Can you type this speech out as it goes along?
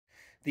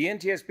The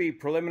NTSB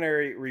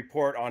Preliminary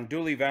Report on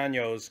Dooley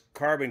Vanyo's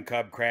Carbon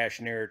Cub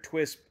crash near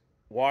Twisp,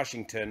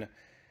 Washington,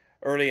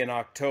 early in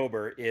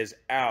October is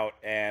out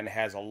and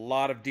has a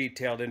lot of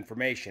detailed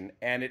information,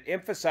 and it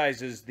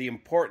emphasizes the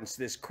importance,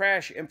 this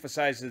crash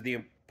emphasizes the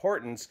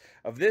importance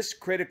of this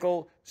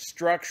critical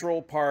structural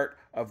part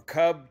of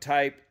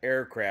Cub-type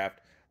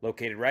aircraft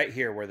located right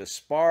here where the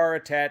spar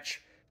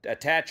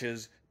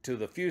attaches to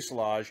the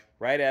fuselage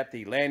right at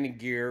the landing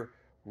gear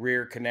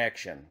rear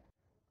connection.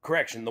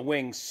 Correction, the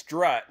wing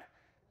strut,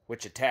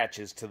 which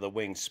attaches to the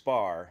wing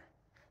spar,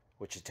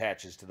 which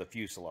attaches to the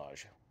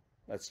fuselage.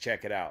 Let's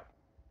check it out.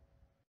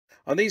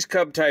 On these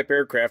Cub-type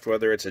aircraft,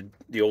 whether it's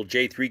the old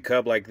J3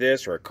 Cub like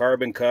this, or a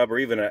Carbon Cub, or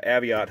even an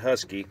Aviat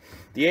Husky,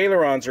 the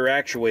ailerons are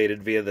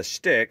actuated via the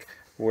stick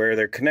where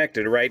they're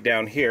connected right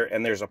down here,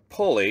 and there's a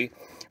pulley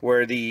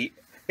where the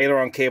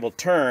aileron cable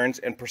turns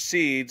and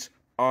proceeds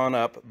on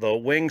up the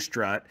wing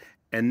strut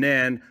and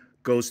then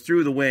goes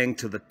through the wing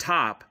to the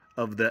top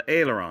of the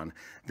aileron.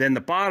 Then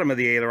the bottom of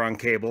the aileron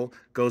cable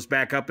goes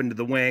back up into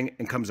the wing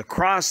and comes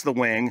across the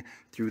wing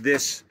through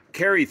this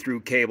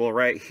carry-through cable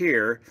right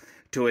here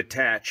to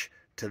attach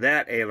to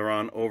that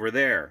aileron over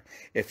there.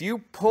 If you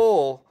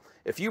pull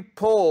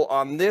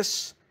on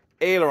this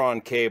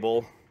aileron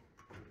cable,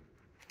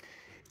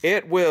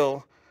 it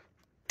will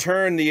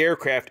turn the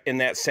aircraft in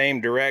that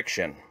same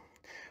direction.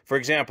 For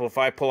example, if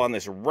I pull on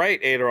this right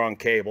aileron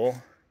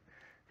cable,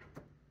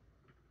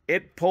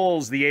 it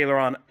pulls the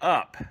aileron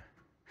up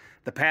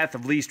the path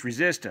of least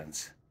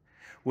resistance,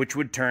 which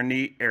would turn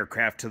the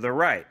aircraft to the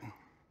right.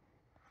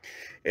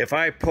 If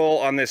I pull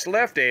on this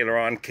left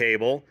aileron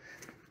cable,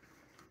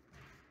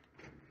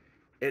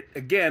 it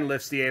again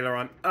lifts the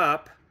aileron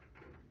up,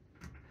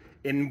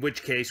 in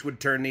which case would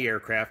turn the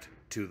aircraft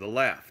to the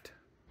left.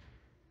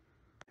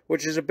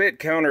 Which is a bit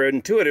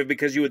counterintuitive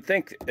because you would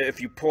think if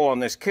you pull on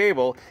this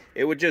cable,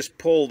 it would just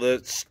pull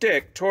the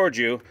stick towards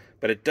you,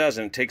 but it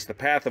doesn't. It takes the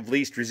path of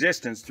least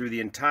resistance through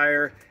the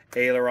entire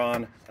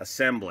aileron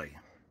assembly.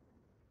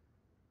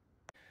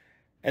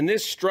 And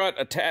this strut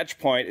attach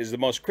point is the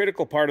most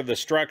critical part of the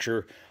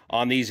structure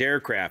on these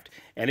aircraft.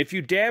 And if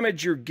you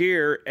damage your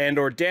gear and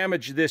or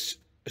damage this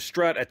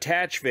strut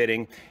attach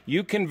fitting,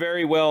 you can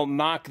very well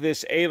knock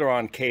this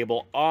aileron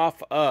cable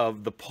off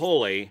of the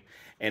pulley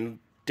and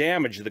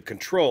damage the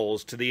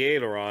controls to the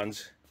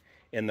ailerons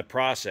in the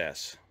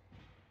process.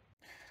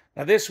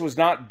 Now, this was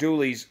not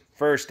Dooley's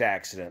first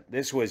accident.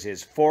 This was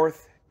his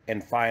fourth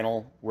and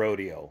final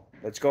rodeo.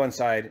 Let's go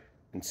inside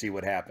and see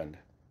what happened.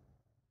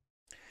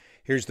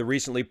 Here's the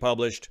recently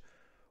published,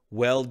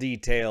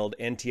 well-detailed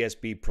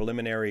NTSB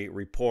Preliminary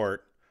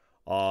Report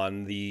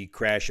on the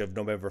crash of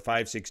November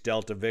 56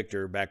 Delta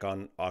Victor back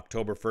on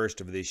October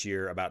 1st of this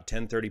year, about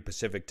 10:30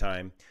 Pacific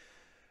time.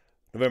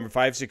 November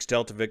 56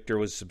 Delta Victor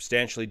was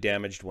substantially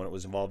damaged when it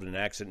was involved in an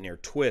accident near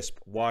Twisp,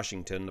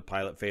 Washington. The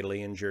pilot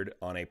fatally injured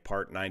on a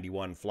Part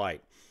 91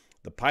 flight.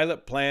 The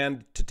pilot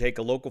planned to take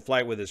a local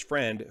flight with his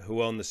friend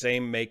who owned the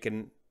same make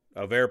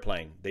of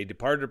airplane. They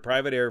departed a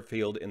private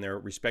airfield in their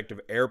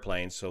respective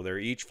airplanes, so they're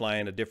each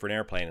flying a different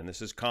airplane. And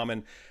this is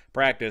common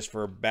practice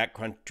for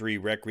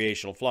backcountry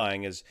recreational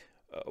flying, is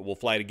will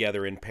fly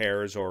together in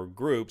pairs or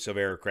groups of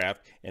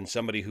aircraft, and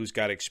somebody who's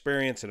got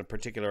experience in a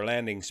particular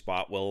landing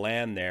spot will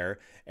land there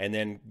and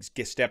then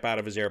step out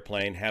of his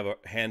airplane, have a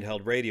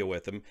handheld radio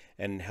with him,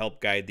 and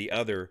help guide the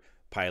other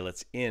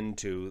pilots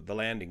into the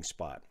landing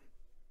spot.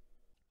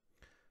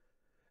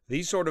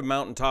 These sort of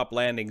mountaintop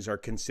landings are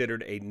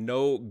considered a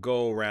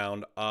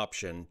no-go-round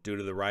option due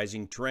to the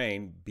rising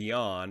terrain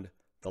beyond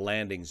the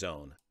landing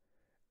zone.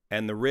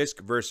 And the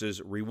risk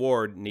versus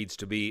reward needs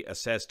to be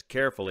assessed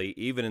carefully,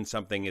 even in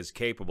something as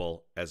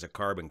capable as a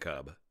Carbon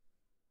Cub.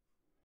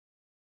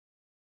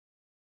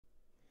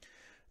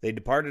 They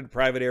departed a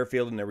private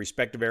airfield in their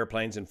respective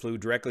airplanes and flew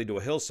directly to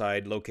a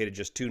hillside located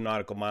just 2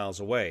 nautical miles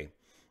away.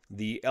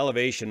 The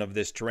elevation of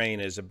this terrain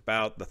is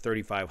about the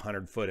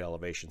 3,500-foot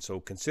elevation, so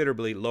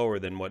considerably lower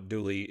than what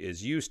Dooley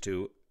is used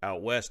to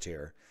out west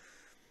here.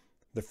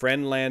 The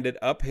friend landed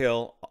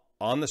uphill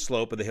on the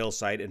slope of the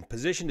hillside and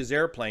positioned his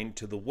airplane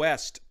to the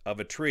west of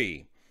a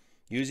tree.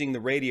 Using the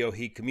radio,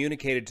 he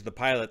communicated to the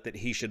pilot that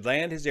he should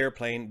land his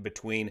airplane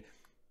between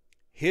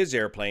his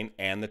airplane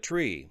and the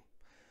tree.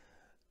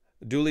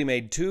 Dooley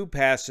made 2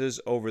 passes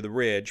over the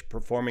ridge,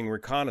 performing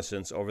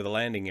reconnaissance over the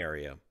landing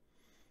area.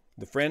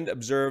 The friend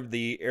observed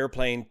the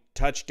airplane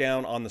touch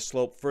down on the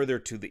slope further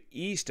to the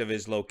east of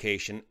his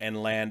location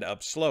and land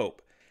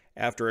upslope.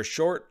 After a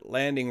short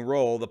landing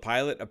roll, the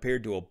pilot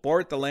appeared to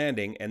abort the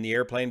landing and the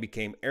airplane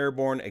became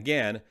airborne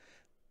again.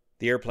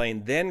 The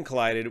airplane then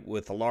collided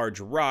with a large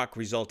rock,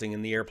 resulting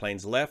in the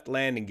airplane's left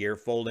landing gear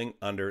folding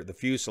under the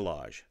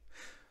fuselage.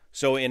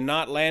 So in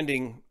not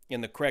landing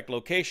in the correct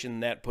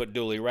location, that put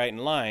Dooley right in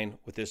line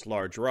with this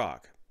large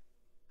rock.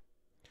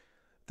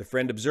 The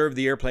friend observed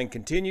the airplane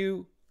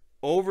continue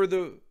over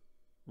the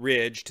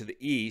ridge to the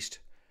east,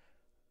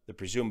 the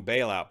presumed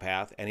bailout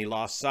path, and he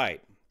lost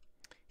sight.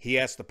 He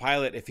asked the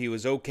pilot if he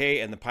was okay,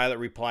 and the pilot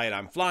replied,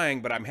 "I'm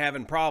flying, but I'm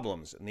having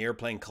problems." And the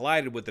airplane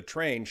collided with the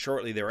train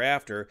shortly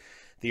thereafter.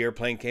 The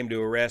airplane came to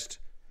a rest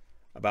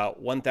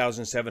about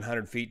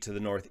 1,700 feet to the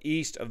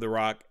northeast of the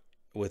rock,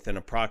 with an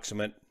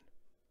approximate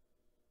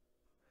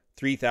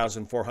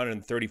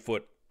 3,430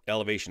 foot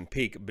elevation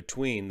peak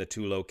between the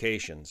two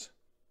locations.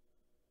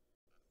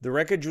 The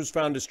wreckage was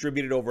found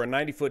distributed over a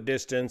 90-foot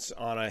distance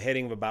on a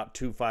heading of about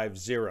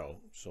 250,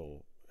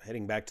 so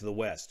heading back to the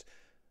west.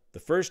 The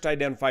first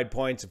identified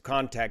points of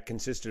contact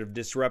consisted of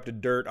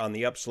disrupted dirt on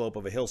the upslope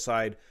of a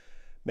hillside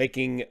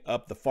making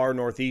up the far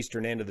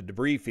northeastern end of the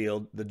debris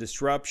field. The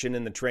disruption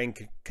in the terrain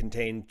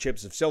contained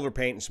chips of silver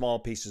paint and small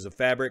pieces of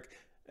fabric.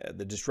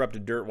 The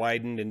disrupted dirt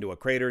widened into a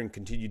crater and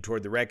continued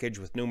toward the wreckage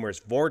with numerous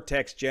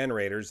vortex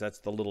generators, that's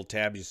the little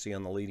tabs you see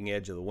on the leading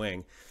edge of the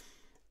wing,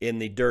 in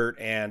the dirt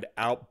and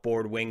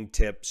outboard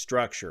wingtip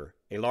structure.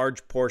 A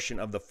large portion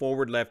of the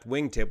forward left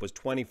wingtip was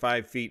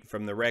 25 feet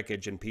from the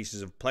wreckage, and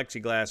pieces of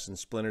plexiglass and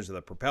splinters of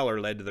the propeller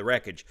led to the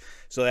wreckage.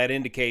 So that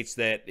indicates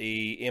that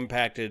he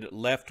impacted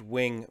left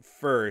wing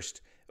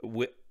first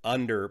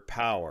under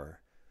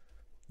power.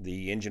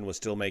 The engine was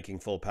still making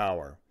full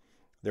power.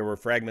 There were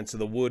fragments of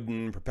the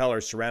wooden propeller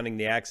surrounding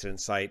the accident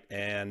site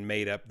and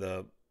made up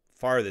the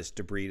farthest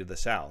debris to the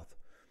south.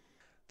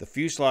 The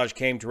fuselage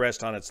came to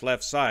rest on its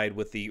left side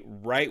with the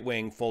right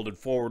wing folded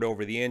forward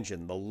over the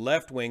engine. The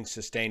left wing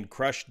sustained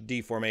crushed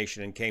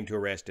deformation and came to a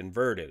rest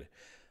inverted.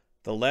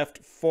 The left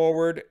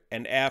forward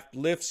and aft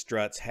lift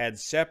struts had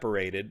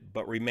separated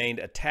but remained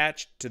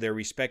attached to their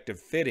respective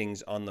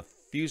fittings on the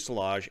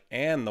fuselage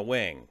and the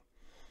wing.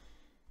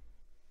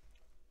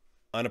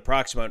 An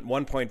approximate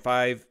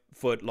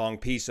 1.5-foot long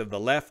piece of the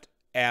left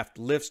aft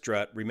lift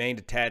strut remained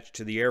attached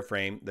to the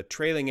airframe. The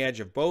trailing edge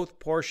of both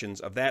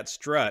portions of that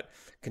strut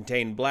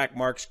contained black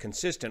marks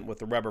consistent with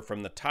the rubber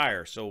from the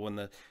tire. So when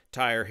the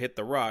tire hit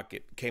the rock,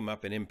 it came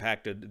up and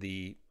impacted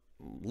the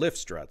lift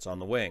struts on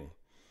the wing.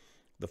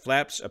 The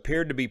flaps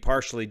appeared to be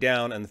partially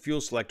down, and the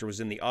fuel selector was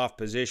in the off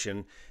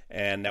position,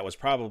 and that was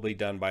probably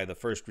done by the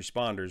first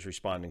responders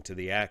responding to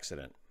the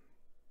accident.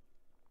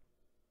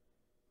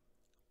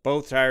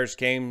 Both tires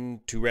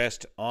came to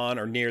rest on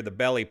or near the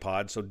belly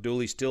pod, so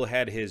Dooley still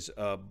had his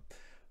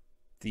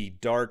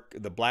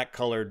the black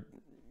colored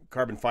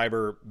carbon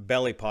fiber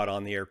belly pod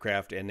on the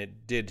aircraft, and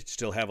it did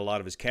still have a lot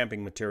of his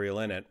camping material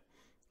in it.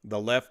 The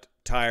left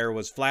tire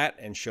was flat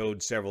and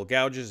showed several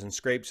gouges and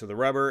scrapes of the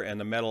rubber, and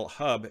the metal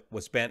hub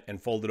was bent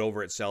and folded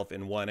over itself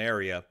in one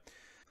area.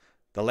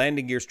 The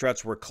landing gear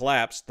struts were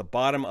collapsed. The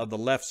bottom of the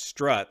left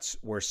struts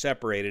were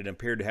separated and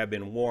appeared to have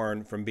been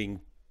worn from being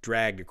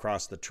dragged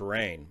across the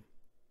terrain.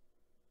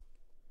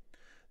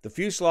 The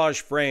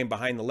fuselage frame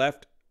behind the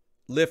left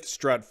lift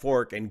strut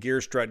fork and gear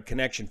strut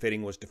connection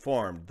fitting was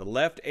deformed. The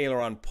left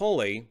aileron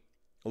pulley,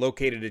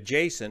 located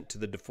adjacent to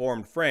the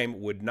deformed frame,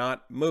 would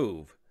not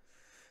move.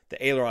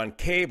 The aileron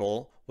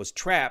cable was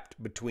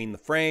trapped between the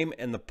frame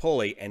and the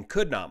pulley and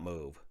could not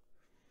move.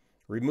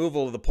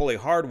 Removal of the pulley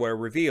hardware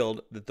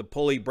revealed that the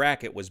pulley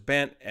bracket was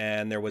bent,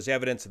 and there was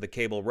evidence of the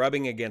cable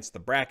rubbing against the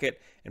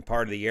bracket and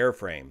part of the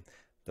airframe.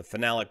 The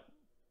phenolic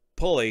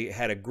pulley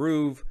had a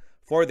groove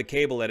for the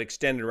cable that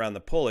extended around the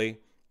pulley.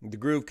 The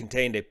groove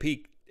contained a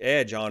peak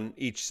edge on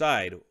each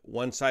side.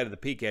 One side of the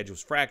peak edge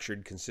was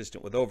fractured,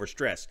 consistent with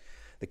overstress.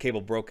 The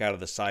cable broke out of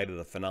the side of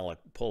the phenolic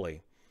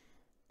pulley.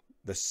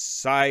 The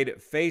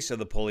side face of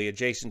the pulley,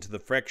 adjacent to the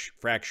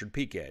fractured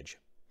peak edge,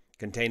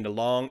 contained a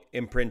long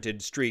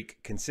imprinted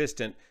streak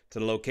consistent to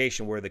the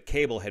location where the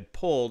cable had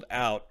pulled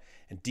out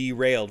and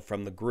derailed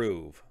from the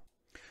groove.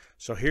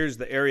 So here's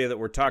the area that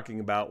we're talking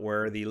about,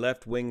 where the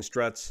left wing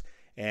struts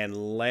and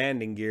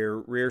landing gear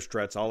rear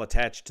struts all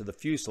attached to the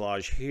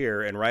fuselage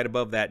here, and right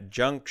above that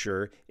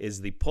juncture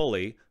is the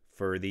pulley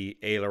for the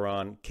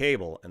aileron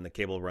cable, and the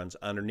cable runs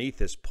underneath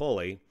this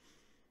pulley,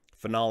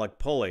 phenolic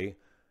pulley.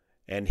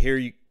 And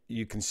here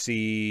you can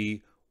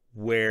see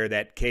where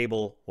that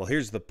cable, well,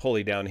 here's the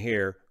pulley down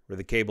here where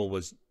the cable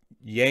was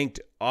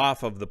yanked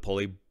off of the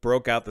pulley,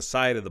 broke out the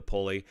side of the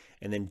pulley,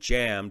 and then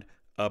jammed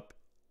up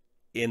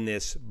in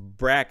this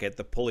bracket,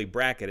 the pulley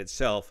bracket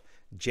itself,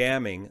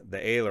 jamming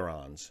the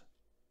ailerons.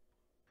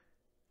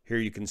 Here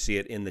you can see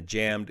it in the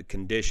jammed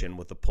condition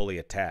with the pulley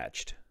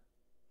attached.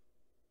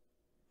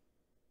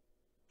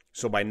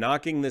 So by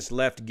knocking this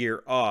left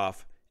gear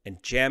off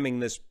and jamming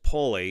this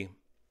pulley,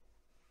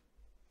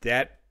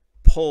 that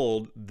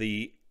pulled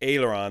the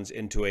ailerons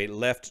into a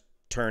left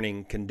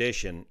turning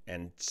condition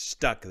and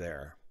stuck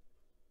there.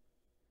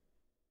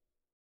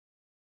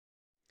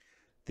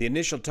 The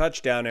initial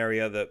touchdown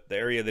area, the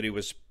area that he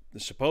was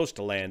supposed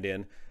to land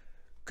in,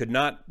 could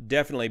not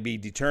definitely be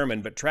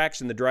determined, but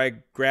tracks in the dry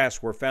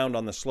grass were found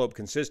on the slope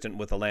consistent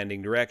with the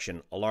landing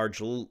direction. A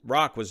large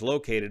rock was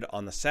located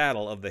on the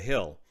saddle of the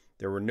hill.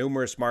 There were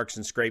numerous marks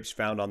and scrapes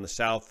found on the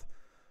south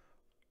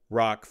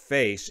rock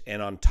face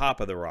and on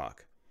top of the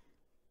rock.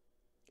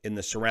 In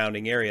the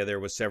surrounding area, there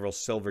was several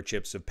silver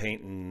chips of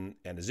paint and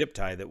a zip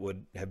tie that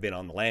would have been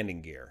on the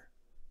landing gear.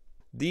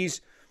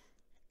 These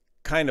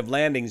kind of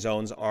landing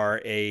zones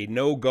are a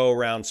no-go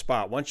round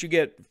spot. Once you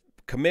get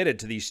committed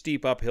to these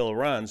steep uphill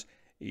runs,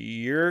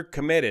 you're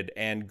committed,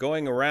 and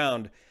going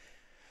around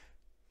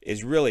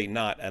is really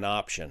not an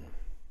option.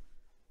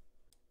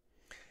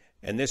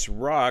 And this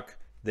rock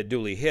that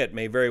Dooley hit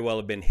may very well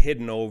have been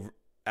hidden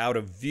out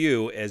of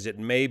view, as it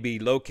may be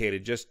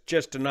located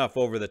just enough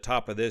over the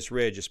top of this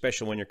ridge,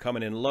 especially when you're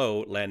coming in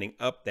low, landing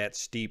up that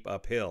steep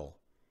uphill.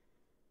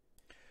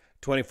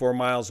 24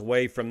 miles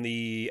away from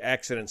the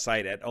accident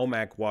site at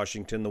Omak,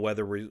 Washington, the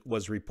weather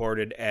was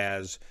reported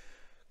as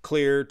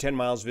clear, 10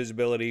 miles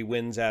visibility,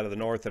 winds out of the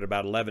north at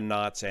about 11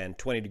 knots, and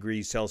 20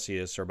 degrees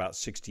Celsius, or about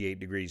 68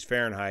 degrees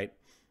Fahrenheit.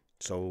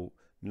 So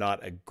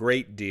not a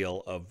great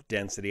deal of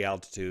density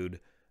altitude,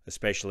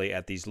 especially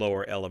at these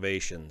lower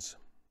elevations,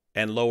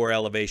 and lower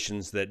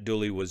elevations that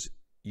Dooley was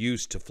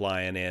used to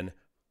flying in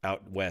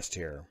out west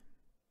here.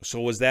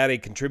 So was that a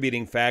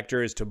contributing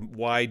factor as to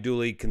why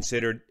Dooley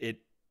considered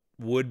it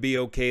would be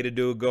okay to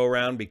do a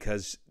go-around,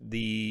 because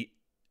the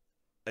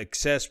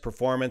excess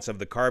performance of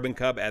the Carbon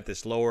Cub at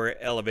this lower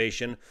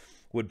elevation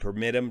would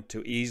permit him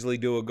to easily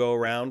do a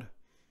go-around?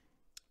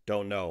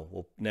 Don't know.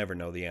 We'll never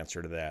know the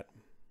answer to that.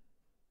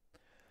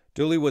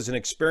 Dooley was an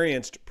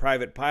experienced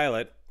private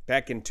pilot.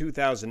 Back in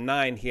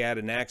 2009, he had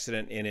an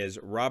accident in his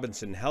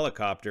Robinson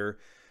helicopter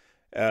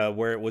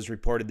where it was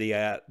reported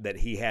that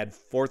he had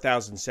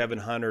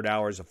 4,700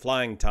 hours of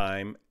flying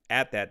time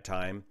at that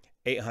time,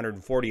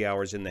 840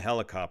 hours in the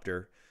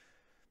helicopter,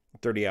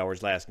 30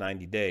 hours last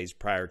 90 days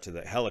prior to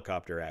the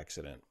helicopter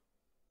accident.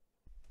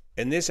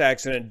 In this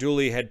accident,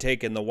 Dooley had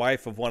taken the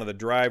wife of one of the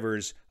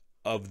drivers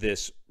of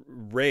this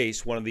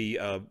race, one of the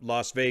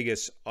Las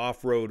Vegas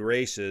off-road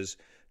races,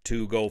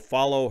 to go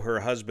follow her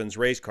husband's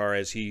race car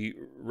as he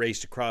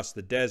raced across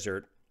the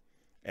desert,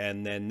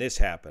 and then this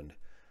happened.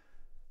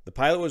 The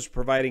pilot was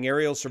providing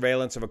aerial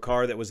surveillance of a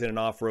car that was in an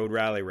off-road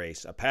rally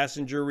race. A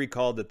passenger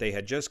recalled that they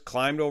had just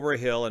climbed over a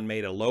hill and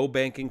made a low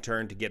banking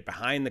turn to get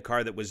behind the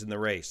car that was in the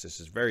race.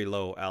 This is very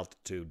low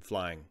altitude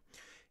flying.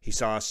 He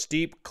saw a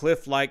steep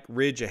cliff-like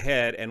ridge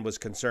ahead and was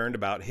concerned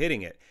about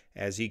hitting it.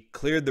 As he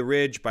cleared the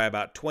ridge by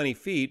about 20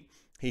 feet,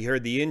 he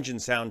heard the engine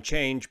sound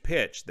change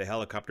pitch. The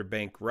helicopter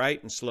banked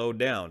right and slowed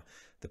down.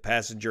 The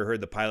passenger heard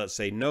the pilot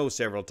say no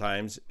several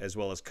times, as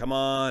well as "come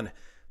on,"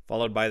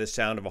 followed by the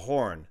sound of a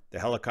horn. The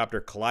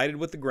helicopter collided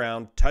with the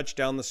ground, touched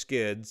down the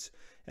skids,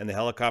 and the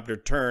helicopter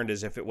turned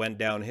as if it went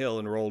downhill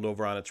and rolled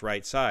over on its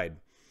right side.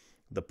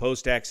 The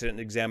post-accident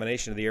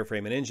examination of the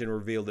airframe and engine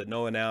revealed that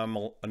no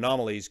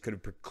anomalies could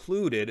have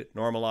precluded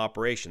normal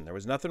operation. There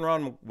was nothing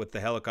wrong with the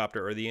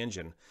helicopter or the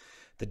engine.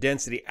 The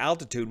density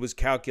altitude was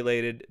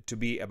calculated to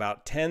be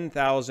about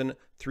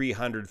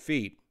 10,300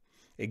 feet.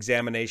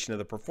 Examination of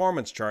the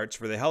performance charts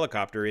for the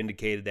helicopter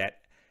indicated that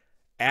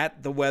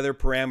at the weather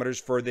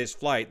parameters for this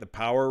flight, the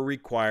power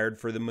required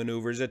for the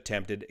maneuvers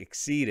attempted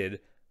exceeded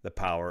the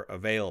power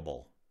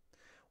available.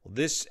 Well,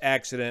 this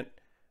accident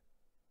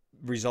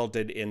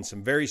resulted in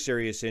some very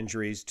serious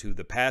injuries to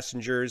the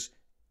passengers,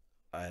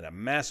 and a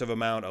massive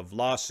amount of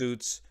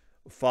lawsuits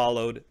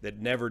followed that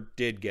never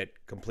did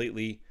get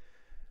completely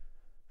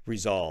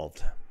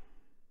resolved.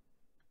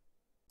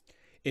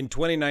 In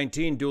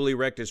 2019, Dooley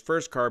wrecked his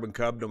first Carbon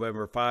Cub,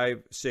 November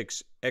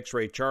 5-6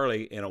 X-Ray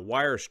Charlie, in a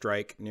wire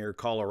strike near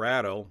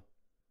Colorado.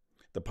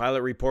 The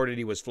pilot reported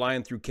he was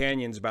flying through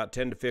canyons about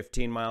 10 to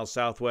 15 miles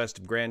southwest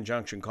of Grand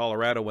Junction,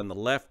 Colorado, when the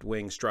left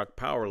wing struck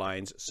power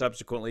lines.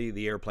 Subsequently,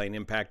 the airplane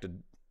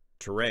impacted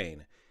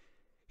terrain.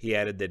 He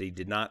added that he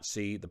did not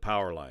see the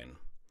power line.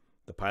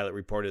 The pilot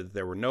reported that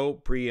there were no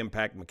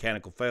pre-impact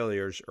mechanical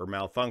failures or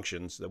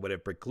malfunctions that would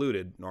have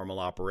precluded normal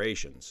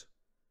operations.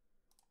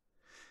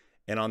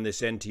 And on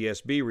this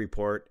NTSB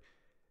report,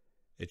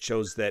 it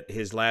shows that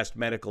his last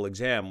medical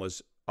exam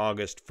was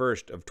August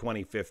 1st of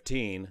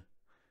 2015,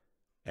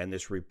 and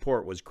this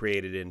report was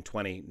created in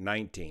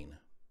 2019.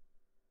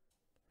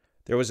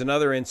 There was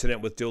another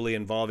incident with Dooley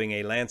involving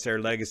a Lancer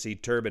Legacy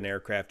turbine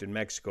aircraft in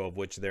Mexico, of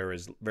which there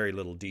is very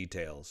little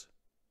details.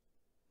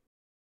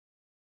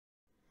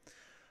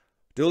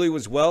 Dooley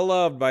was well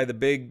loved by the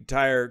big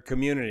tire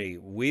community.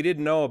 We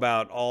didn't know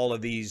about all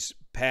of these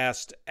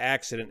past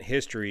accident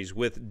histories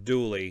with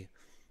Dooley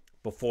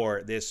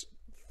before this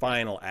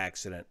final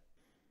accident.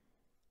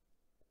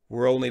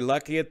 We're only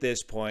lucky at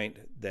this point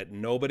that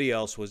nobody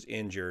else was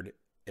injured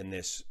in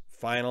this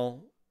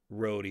final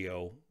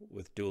rodeo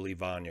with Dooley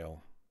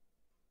Vanyo.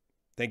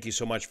 Thank you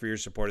so much for your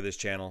support of this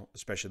channel,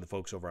 especially the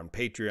folks over on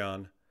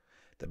Patreon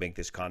that make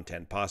this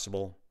content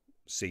possible.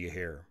 See you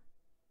here.